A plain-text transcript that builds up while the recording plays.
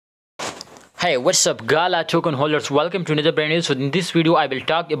Hey, what's up Gala token holders, welcome to another brand new. So in this video I will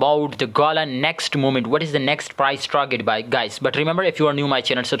talk about the Gala next moment. What is the next price target by guys? But remember, if you are new my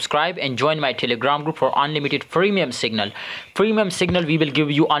channel, subscribe and join my Telegram group for unlimited premium signal. We will give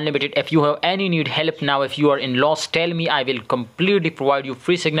you unlimited. If you have any need help now, if you are in loss, tell me. I will completely provide you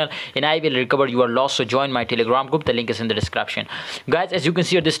free signal and I will recover your loss. So join my Telegram group, the link is in the description. Guys, as you can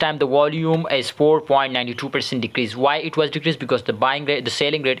see at this time the volume is 4.92% decrease. Why it was decreased? Because the buying rate, the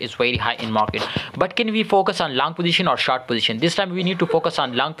selling rate is very high in market. But can we focus on long position or short position? This time we need to focus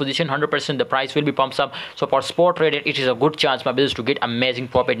on long position. 100% the price will be pumped up. So for spot trade, it is a good chance my business to get amazing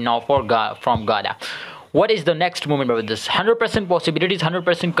profit now from Gala. What is the next movement with this? 100% possibilities,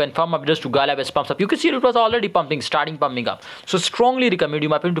 100% confirm of just to Gala was pumps up. You can see it was already starting pumping up. So strongly recommend you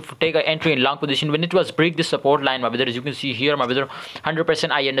my friend to take an entry in long position when it was break this support line. My brother, as you can see here, my brother,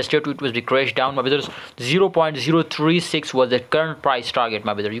 100% I understood it was crashed down. My brother, 0.036 was the current price target.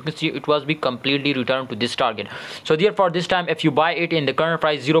 My brother, you can see it was be completely returned to this target. So therefore this time if you buy it in the current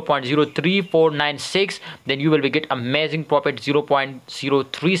price 0.03496, then you will be get amazing profit.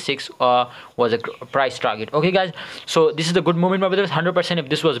 0.036 was a price target. Okay guys, so this is the good moment my brothers. 100% if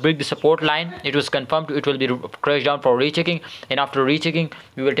this was break the support line, it was confirmed it will be crashed down for rechecking, and after rechecking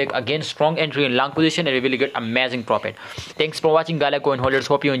we will take again strong entry in long position and we will get amazing profit. Thanks for watching Gala coin holders.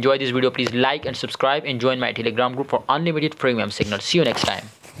 Hope you enjoyed this video. Please like and subscribe and join my Telegram group for unlimited premium signal. See you next time.